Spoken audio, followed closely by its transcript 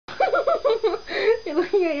You're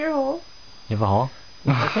looking at your hole. You have a hole?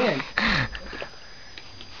 I can't.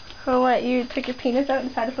 Oh, what? You took your penis out and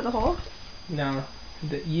decided to put a hole? No,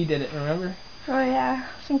 you did it, remember? Oh, yeah.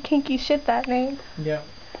 Some kinky shit that night. Yep.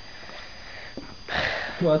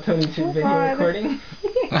 Well, Tony's Oh, video God. recording.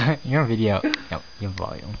 Your video. Yep, your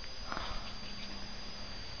volume.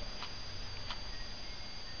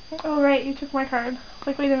 Oh, right. You took my card.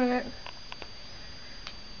 Like, wait a minute.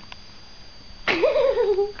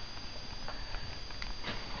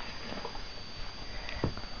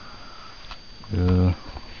 Ooh.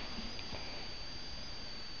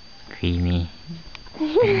 Creamy.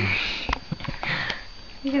 You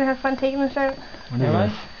gonna have fun taking this out? What is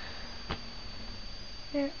this?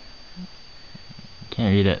 Yeah.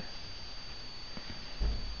 Can't read it.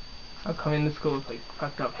 I'll come into school with like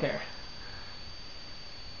fucked up hair.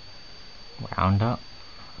 Round up.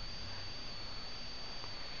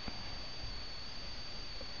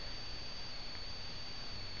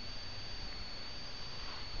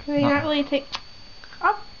 Can you not really take...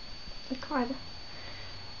 Oh! Oh, God.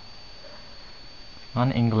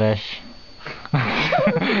 On English.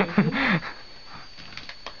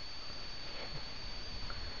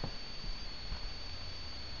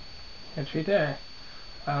 That's right there.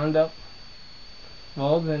 Wound up,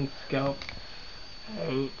 mold and scalp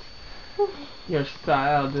out. Your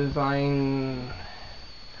style, design,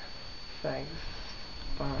 thanks.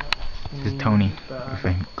 This is Tony. With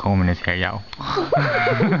a comb in his hair, yo.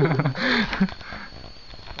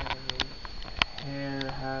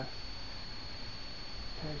 Hair has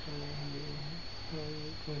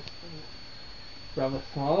rub a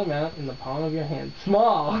small amount in the palm of your hand.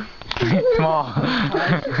 Small! Small.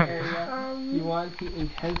 Touch the area you want to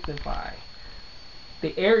intensify.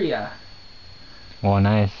 The area. Oh,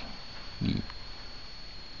 nice.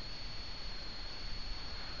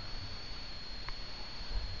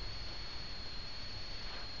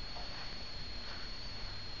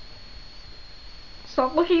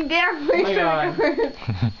 Stop looking down. Oh my God.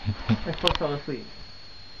 My foot fell asleep.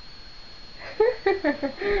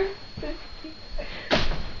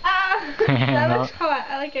 Ah! That No. looks hot.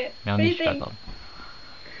 I like it. What do Melanie you think? struggled.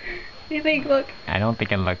 What do you think? Look. I don't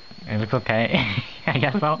think it looks okay. I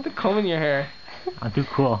guess so. Put the comb in your hair. I'm too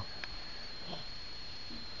cool.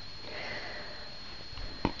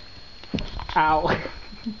 Ow.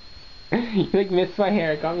 You like missed my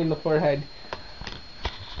hair. It got me in the forehead.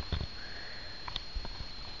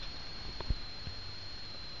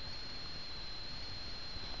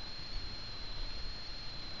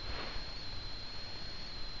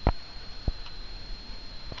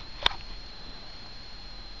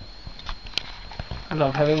 I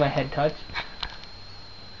love having my head touched.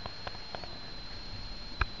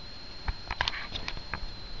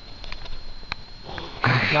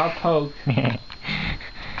 Now poked. Can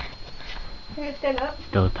I stand up?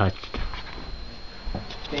 Still touched.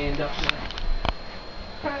 Stand up now.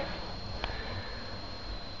 Alright.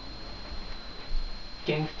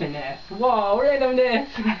 Gangsterness. Whoa, randomness.